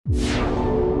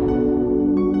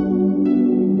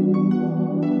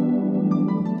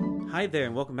Hi there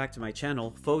and welcome back to my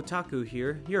channel. Photaku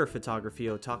here, your photography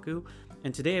otaku,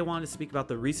 and today I wanted to speak about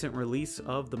the recent release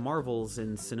of The Marvels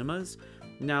in cinemas.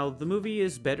 Now, the movie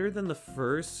is better than the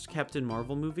first Captain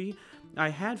Marvel movie. I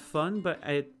had fun, but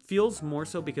it feels more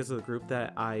so because of the group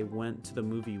that I went to the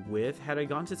movie with. Had I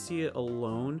gone to see it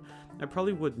alone, I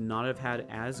probably would not have had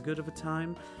as good of a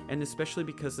time, and especially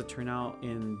because the turnout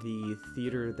in the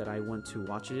theater that I went to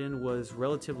watch it in was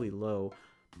relatively low.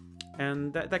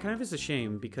 And that kind of is a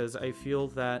shame, because I feel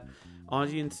that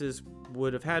audiences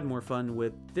would have had more fun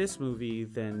with this movie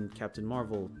than Captain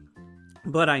Marvel.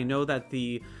 But I know that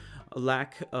the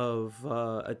lack of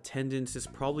attendance is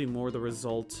probably more the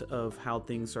result of how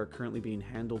things are currently being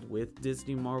handled with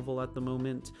Disney Marvel at the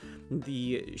moment.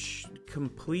 The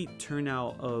complete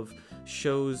turnout of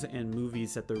shows and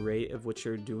movies at the rate of which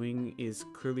they're doing is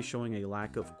clearly showing a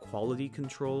lack of quality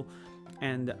control.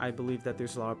 And I believe that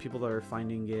there's a lot of people that are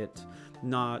finding it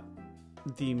not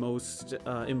the most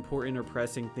important or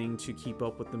pressing thing to keep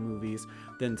up with the movies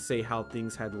than say how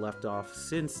things had left off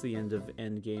since the end of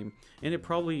Endgame. And it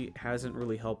probably hasn't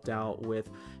really helped out with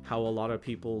how a lot of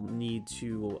people need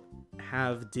to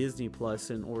have Disney Plus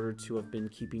in order to have been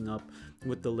keeping up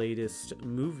with the latest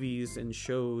movies and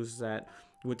shows that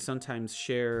would sometimes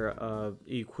share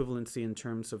equivalency in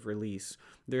terms of release.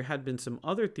 There had been some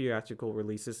other theatrical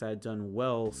releases that had done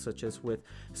well, such as with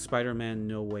Spider-Man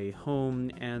No Way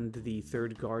Home and the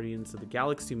third Guardians of the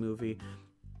Galaxy movie,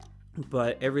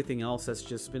 but everything else has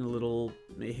just been a little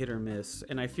hit or miss.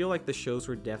 And I feel like the shows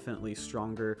were definitely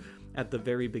stronger at the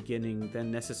very beginning than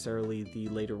necessarily the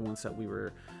later ones that we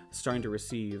were starting to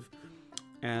receive.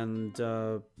 And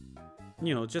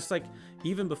you know, just like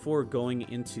even before going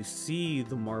in to see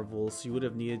the Marvels, you would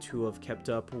have needed to have kept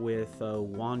up with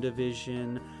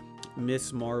WandaVision,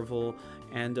 Miss Marvel,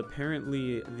 and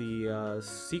apparently the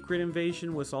Secret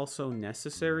Invasion was also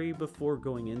necessary before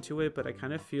going into it, but I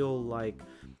kind of feel like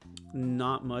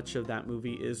not much of that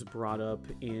movie is brought up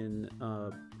in,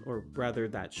 or rather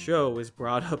that show is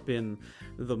brought up in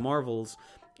the Marvels.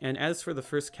 And as for the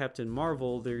first Captain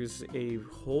Marvel, there's a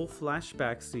whole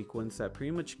flashback sequence that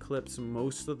pretty much clips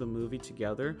most of the movie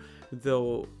together,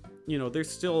 though, you know, there's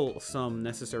still some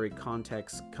necessary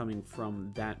context coming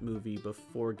from that movie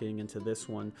before getting into this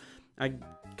one. I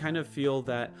kind of feel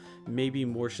that maybe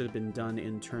more should have been done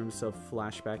in terms of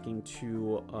flashbacking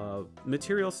to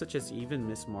materials such as even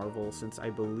Miss Marvel, since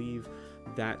I believe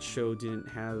that show didn't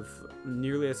have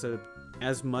nearly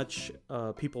as much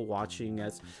people watching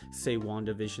as, say,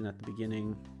 WandaVision at the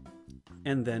beginning.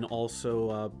 And then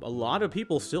also a lot of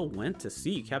people still went to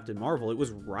see Captain Marvel. It was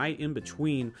right in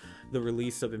between the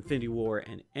release of Infinity War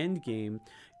and Endgame,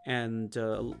 and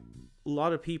a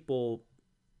lot of people,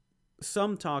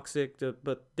 some toxic,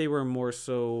 but they were more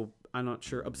so, I'm not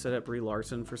sure, upset at Brie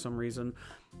Larson for some reason.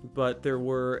 But there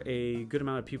were a good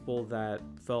amount of people that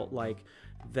felt like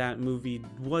that movie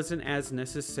wasn't as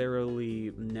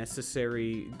necessarily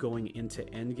necessary going into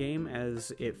Endgame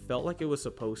as it felt like it was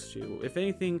supposed to. If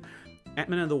anything,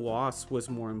 Ant-Man and the Wasp was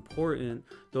more important,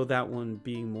 though that one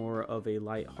being more of a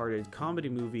light-hearted comedy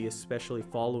movie, especially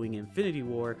following Infinity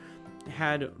War,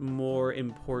 had more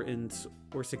importance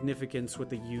or significance with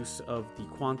the use of the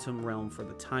quantum realm for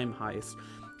the time heist.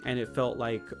 And it felt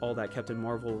like all that Captain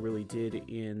Marvel really did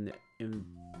in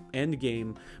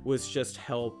Endgame was just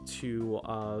help to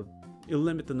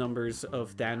limit the numbers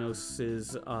of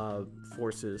Thanos's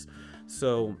forces.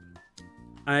 So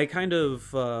I kind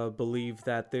of believe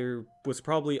that there was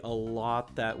probably a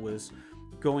lot that was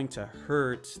going to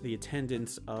hurt the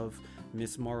attendance of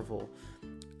Miss Marvel.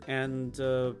 And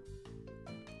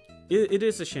it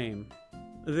is a shame.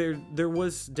 There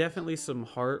was definitely some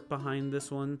heart behind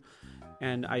this one,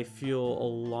 and I feel a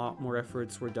lot more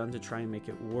efforts were done to try and make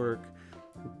it work.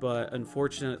 But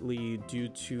unfortunately, due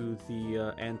to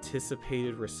the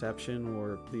anticipated reception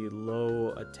or the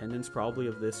low attendance probably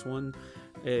of this one,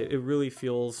 it really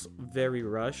feels very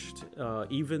rushed.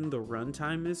 Even the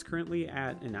runtime is currently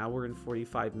at 1 hour and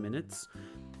 45 minutes.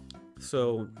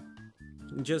 So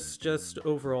just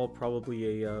overall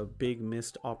probably a big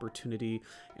missed opportunity,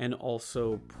 and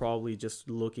also probably just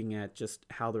looking at just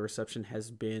how the reception has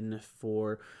been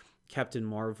for Captain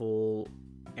Marvel,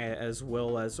 as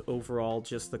well as overall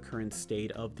just the current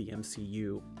state of the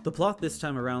MCU. The plot this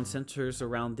time around centers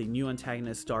around the new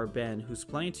antagonist Dar-Benn, who's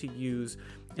planning to use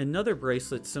another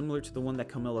bracelet similar to the one that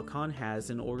Kamala Khan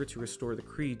has in order to restore the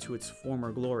Kree to its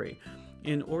former glory.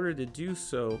 In order to do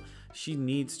so, she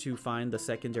needs to find the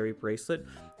secondary bracelet.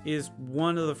 Is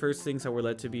one of the first things that we're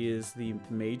led to be is the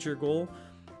major goal.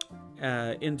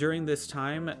 And during this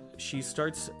time, she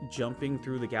starts jumping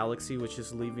through the galaxy, which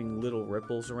is leaving little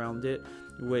ripples around it,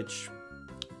 which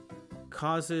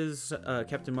causes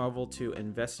Captain Marvel to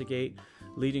investigate,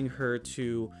 leading her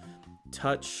to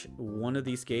touch one of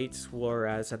these gates,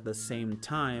 whereas at the same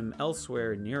time,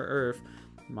 elsewhere near Earth,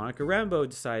 Monica Rambeau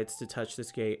decides to touch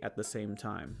this gate at the same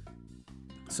time.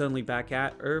 Suddenly back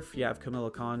at Earth, you have Kamala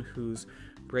Khan, whose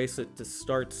bracelet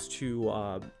starts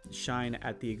to shine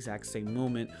at the exact same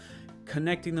moment,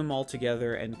 connecting them all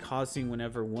together and causing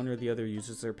whenever one or the other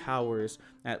uses their powers,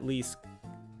 at least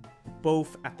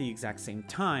both at the exact same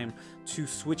time, to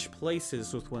switch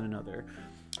places with one another.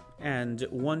 And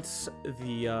once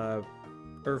the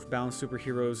Earthbound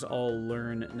superheroes all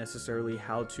learn necessarily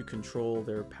how to control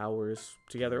their powers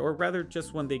together, or rather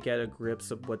just when they get a grips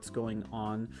of what's going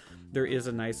on, there is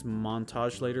a nice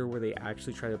montage later where they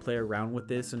actually try to play around with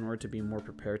this in order to be more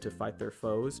prepared to fight their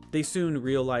foes. They soon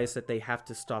realize that they have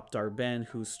to stop Dar-Benn,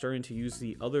 who's starting to use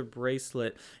the other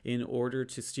bracelet in order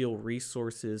to steal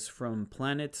resources from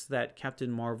planets that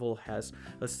Captain Marvel has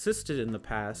assisted in the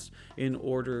past in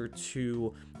order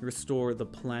to restore the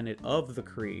planet of the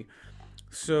Kree.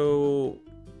 So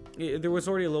there was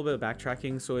already a little bit of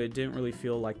backtracking, so it didn't really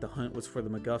feel like the hunt was for the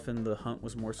MacGuffin. The hunt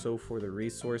was more so for the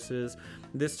resources.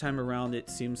 This time around, it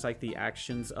seems like the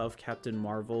actions of Captain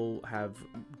Marvel have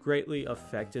greatly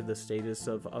affected the status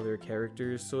of other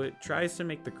characters, so it tries to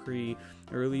make the Kree,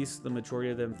 or at least the majority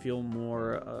of them, feel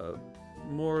more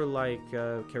like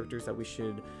characters that we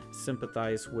should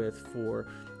sympathize with for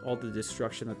all the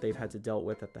destruction that they've had to deal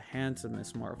with at the hands of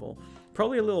Miss Marvel.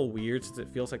 Probably a little weird, since it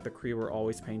feels like the Kree were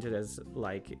always painted as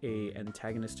like a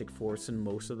antagonistic force in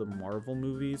most of the Marvel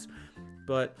movies,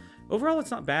 but overall it's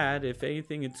not bad. If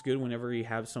anything, it's good whenever you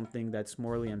have something that's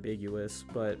morally ambiguous,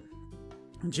 but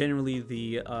generally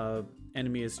the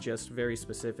enemy is just very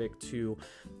specific to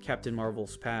Captain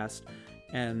Marvel's past.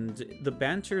 And the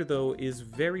banter, though, is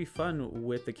very fun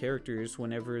with the characters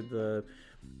whenever the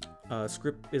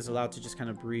script is allowed to just kind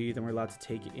of breathe and we're allowed to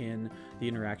take in the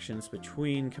interactions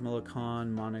between Kamala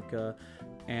Khan, Monica,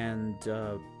 and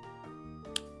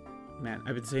man,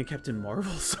 I've been saying Captain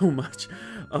Marvel so much,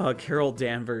 Carol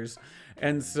Danvers.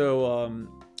 And so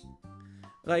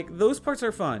like, those parts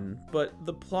are fun, but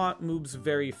the plot moves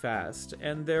very fast,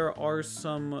 and there are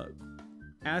some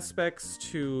aspects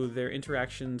to their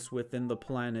interactions within the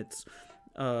planets,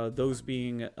 those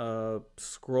being a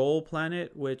Skrull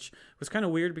planet, which was kind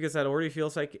of weird because that already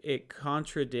feels like it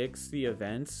contradicts the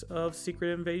events of Secret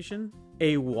Invasion.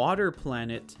 A water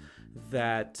planet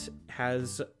that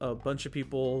has a bunch of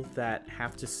people that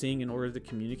have to sing in order to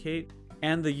communicate,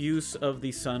 and the use of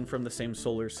the sun from the same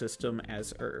solar system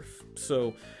as Earth.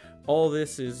 So all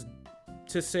this is,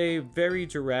 to say, very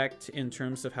direct in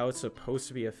terms of how it's supposed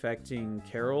to be affecting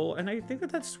Carol, and I think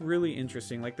that that's really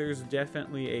interesting. Like, there's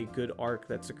definitely a good arc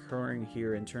that's occurring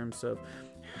here in terms of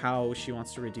how she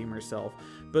wants to redeem herself,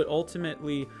 but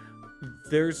ultimately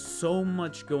there's so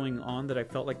much going on that I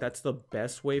felt like that's the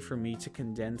best way for me to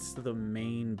condense the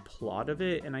main plot of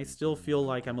it, and I still feel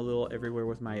like I'm a little everywhere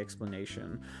with my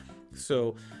explanation.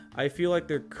 So I feel like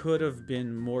there could have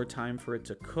been more time for it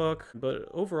to cook, but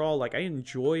overall, like, I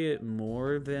enjoy it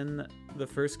more than the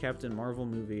first Captain Marvel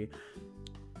movie,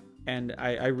 and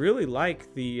I really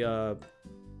like the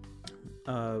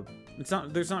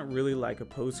there's not really like a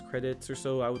post credits or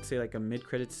so. I would say like a mid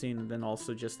credit scene, and then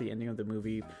also just the ending of the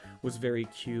movie was very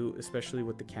cute, especially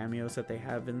with the cameos that they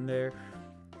have in there.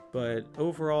 But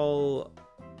overall,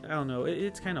 I don't know,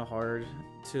 it's kind of hard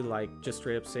to like just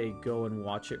straight up say go and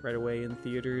watch it right away in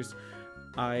theaters.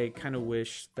 I kind of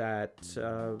wish that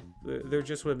there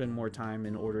just would have been more time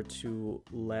in order to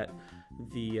let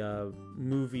the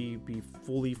movie be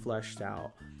fully fleshed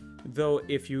out. Though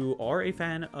if you are a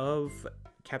fan of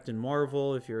Captain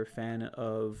Marvel, if you're a fan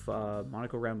of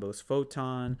Monica Rambeau's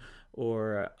Photon,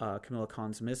 or Kamala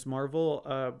Khan's Miss Marvel,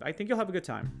 I think you'll have a good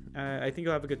time. I think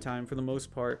you'll have a good time. For the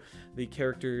most part, the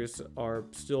characters are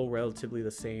still relatively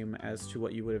the same as to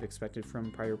what you would have expected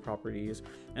from prior properties,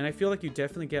 and I feel like you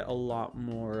definitely get a lot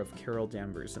more of Carol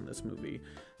Danvers in this movie.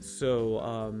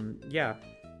 So yeah,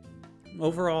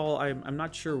 overall, I'm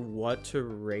not sure what to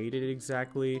rate it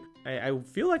exactly. I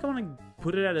feel like I want to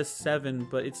put it at a 7,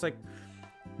 but it's like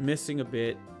missing a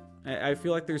bit. I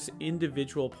feel like there's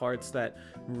individual parts that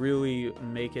really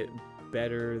make it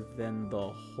better than the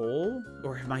whole.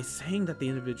 Or am I saying that the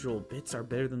individual bits are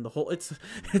better than the whole? It's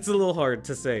a little hard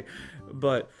to say.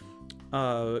 But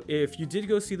if you did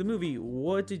go see the movie,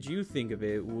 what did you think of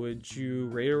it? Would you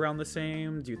rate it around the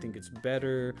same? Do you think it's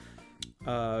better?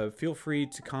 Feel free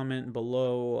to comment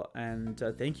below, and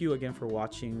thank you again for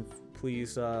watching.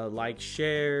 Please like,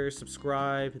 share,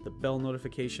 subscribe, hit the bell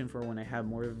notification for when I have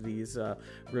more of these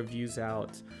reviews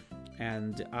out,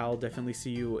 and I'll definitely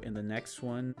see you in the next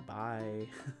one. Bye.